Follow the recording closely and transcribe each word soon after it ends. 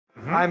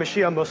I'm a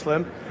Shia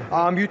Muslim.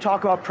 You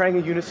talk about praying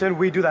in unison.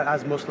 We do that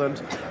as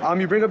Muslims.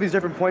 You bring up these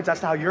different points as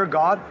to how your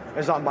God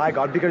is not my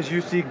God because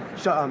you see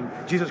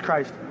Jesus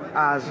Christ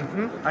as,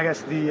 I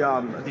guess, the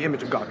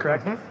image of God,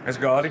 correct? As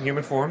God in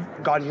human form.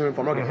 God in human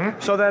form, okay.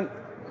 So then,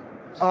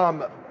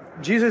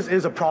 Jesus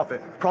is a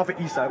prophet, Prophet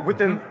Isa,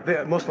 within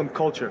the Muslim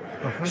culture.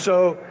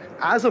 So,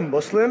 as a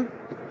Muslim,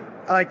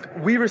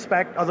 like, we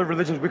respect other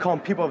religions. We call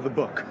them people of the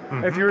book.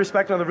 If you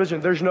respect another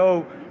religion, there's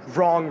no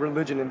wrong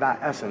religion in that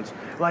essence.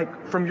 Like,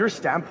 from your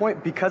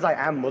standpoint, because I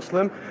am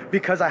Muslim,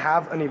 because I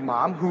have an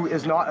imam who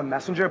is not a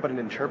messenger but an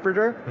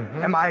interpreter,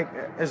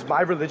 is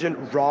my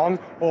religion wrong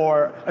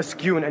or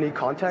askew in any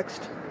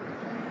context?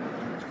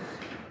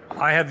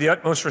 I have the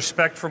utmost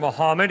respect for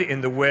Muhammad in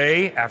the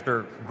way,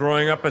 after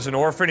growing up as an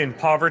orphan in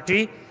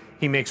poverty,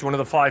 he makes one of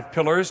the 5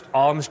 pillars,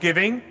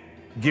 almsgiving,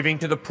 giving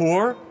to the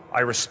poor. I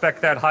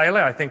respect that highly.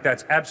 I think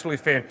that's absolutely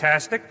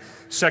fantastic.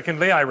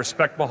 Secondly, I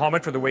respect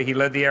Muhammad for the way he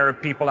led the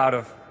Arab people out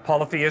of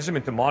polytheism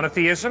into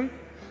monotheism.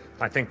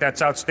 I think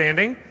that's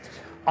outstanding.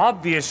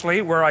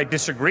 Obviously, where I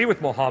disagree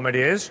with Muhammad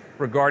is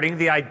regarding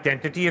the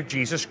identity of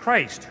Jesus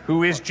Christ.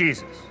 Who is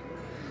Jesus?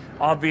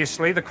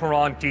 Obviously, the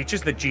Quran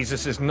teaches that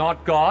Jesus is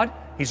not God.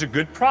 He's a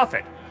good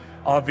prophet.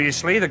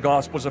 Obviously, the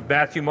Gospels of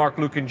Matthew, Mark,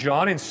 Luke, and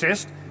John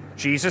insist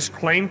Jesus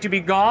claimed to be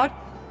God,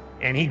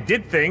 and he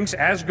did things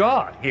as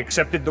God. He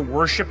accepted the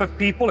worship of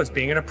people as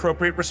being an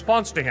appropriate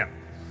response to him.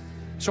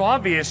 So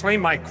obviously,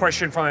 my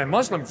question from my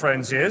Muslim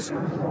friends is,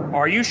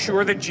 are you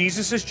sure that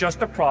Jesus is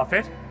just a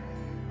prophet?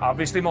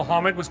 Obviously,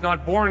 Muhammad was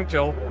not born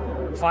until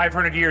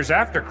 500 years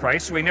after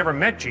Christ, so he never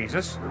met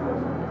Jesus.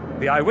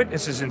 The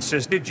eyewitnesses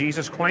insisted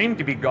Jesus claimed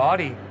to be God.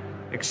 He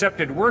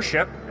accepted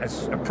worship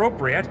as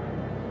appropriate.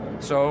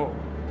 So,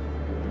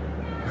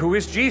 who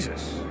is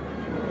Jesus?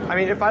 I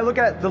mean, if I look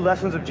at the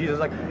lessons of Jesus,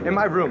 like in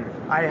my room,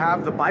 I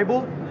have the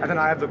Bible and then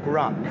I have the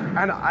Quran.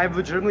 And I've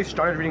legitimately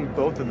started reading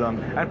both of them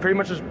and pretty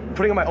much just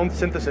putting on my own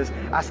synthesis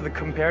as to the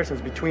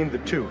comparisons between the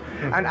two.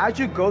 And as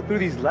you go through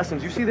these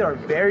lessons, you see they are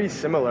very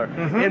similar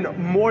in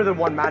more than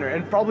one manner,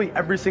 and probably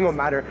every single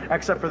manner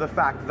except for the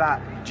fact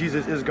that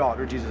Jesus is God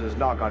or Jesus is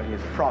not God and he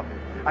is a prophet.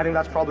 I think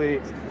that's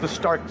probably the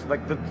start,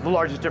 like the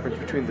largest difference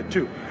between the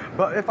two.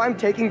 But if I'm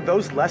taking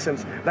those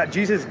lessons that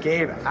Jesus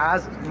gave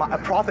as a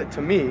prophet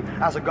to me,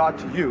 as a God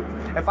to you,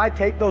 if I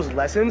take those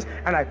lessons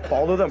and I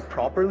follow them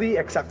properly,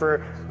 except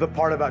for the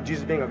part about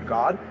Jesus being a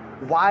God,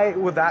 why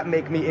would that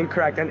make me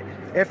incorrect? And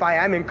if I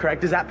am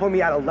incorrect, does that put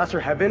me at a lesser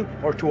heaven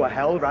or to a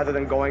hell rather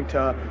than going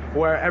to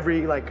where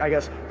every, like, I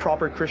guess,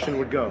 proper Christian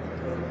would go?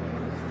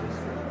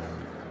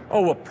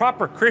 Oh, well,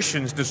 proper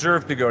Christians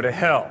deserve to go to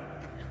hell.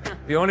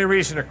 The only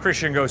reason a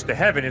Christian goes to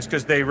heaven is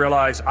because they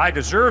realize I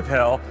deserve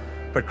hell,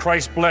 but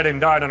Christ bled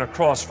and died on a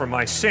cross for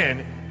my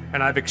sin,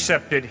 and I've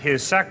accepted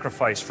his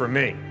sacrifice for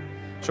me.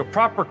 So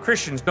proper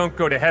Christians don't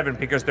go to heaven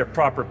because they're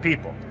proper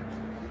people.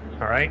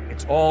 All right?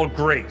 It's all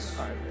grace.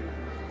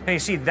 And you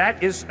see,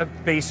 that is a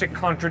basic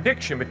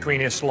contradiction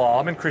between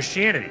Islam and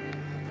Christianity.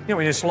 You know,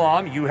 in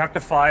Islam, you have to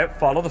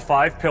follow the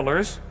 5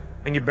 pillars,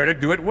 and you better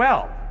do it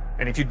well.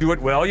 And if you do it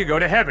well, you go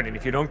to heaven. And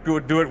if you don't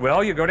do it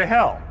well, you go to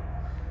hell.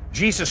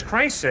 Jesus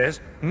Christ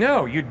says,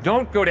 no, you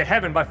don't go to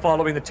heaven by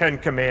following the 10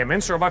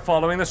 Commandments or by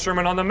following the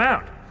Sermon on the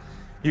Mount.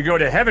 You go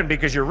to heaven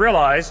because you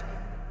realize,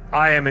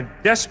 I am in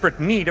desperate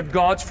need of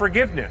God's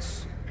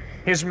forgiveness,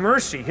 his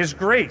mercy, his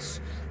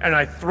grace, and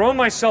I throw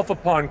myself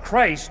upon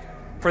Christ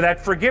for that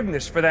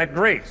forgiveness, for that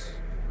grace.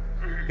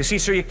 You see,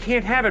 so you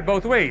can't have it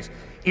both ways.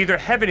 Either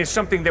heaven is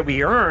something that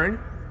we earn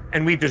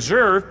and we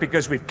deserve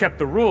because we've kept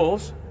the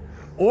rules,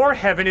 or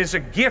heaven is a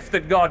gift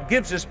that God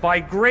gives us by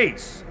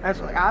grace. And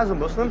so, like, as a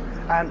Muslim,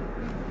 and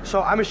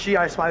so I'm a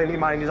Shia,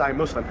 Ismaili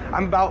Muslim.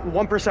 I'm about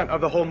 1%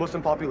 of the whole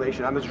Muslim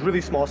population. I'm this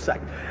really small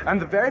sect.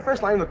 And the very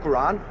first line in the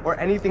Quran, or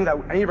anything that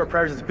any of our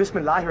prayers, is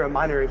Bismillahir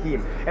Rahmanir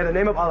Rahim. In the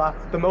name of Allah,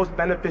 the most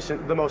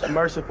beneficent, the most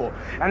merciful.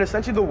 And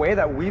essentially the way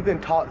that we've been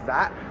taught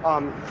that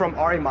from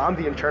our Imam,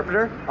 the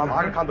interpreter,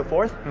 Aga Khan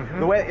IV,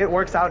 the way it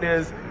works out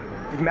is,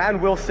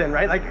 man will sin,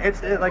 right? Like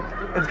it's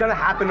gonna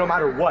happen no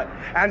matter what.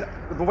 And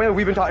the way that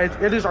we've been taught,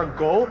 it is our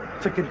goal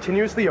to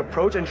continuously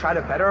approach and try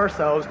to better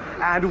ourselves,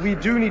 and we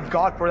do need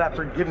God for that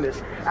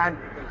forgiveness. And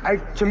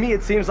to me,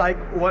 it seems like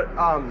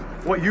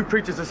what you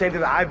preach is the same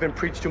thing that I've been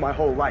preached to my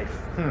whole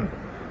life.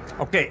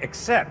 Okay,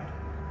 except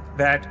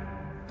that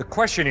the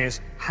question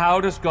is,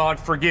 how does God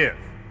forgive?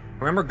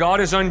 Remember, God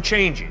is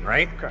unchanging,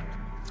 right? Correct.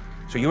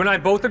 So you and I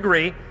both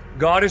agree,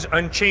 God is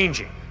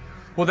unchanging.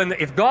 Well then,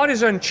 if God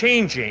is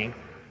unchanging,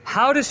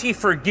 how does he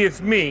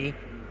forgive me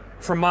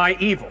for my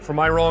evil, for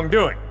my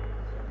wrongdoing?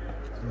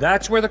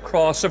 That's where the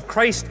cross of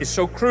Christ is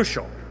so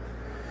crucial.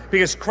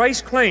 Because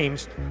Christ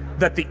claims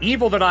that the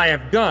evil that I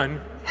have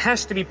done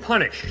has to be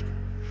punished,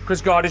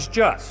 because God is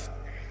just.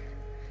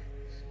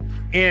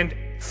 And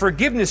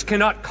forgiveness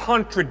cannot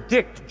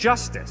contradict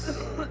justice.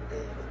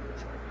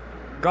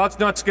 God's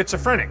not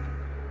schizophrenic.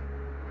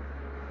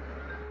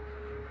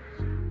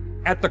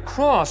 At the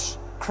cross,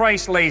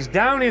 Christ lays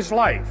down his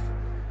life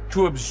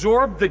to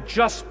absorb the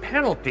just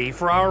penalty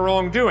for our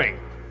wrongdoing,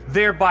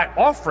 thereby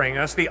offering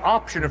us the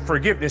option of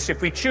forgiveness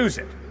if we choose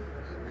it.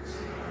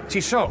 See,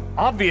 so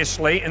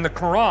obviously in the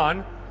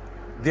Quran,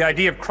 the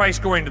idea of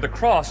Christ going to the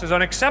cross is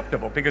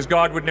unacceptable because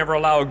God would never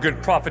allow a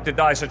good prophet to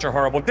die such a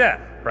horrible death,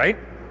 right?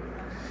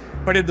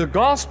 But in the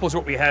Gospels,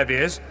 what we have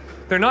is,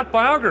 they're not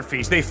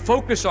biographies. They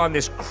focus on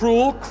this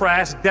cruel,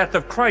 crass death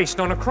of Christ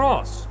on a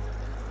cross.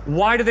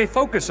 Why do they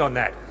focus on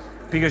that?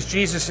 Because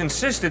Jesus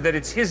insisted that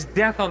it's his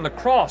death on the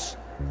cross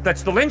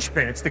that's the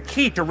linchpin. It's the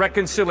key to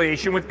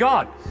reconciliation with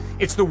God.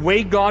 It's the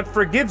way God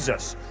forgives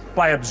us,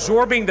 by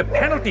absorbing the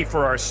penalty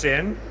for our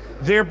sin,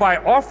 thereby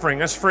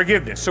offering us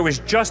forgiveness. So his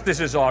justice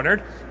is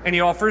honored, and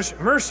he offers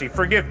mercy,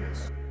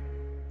 forgiveness.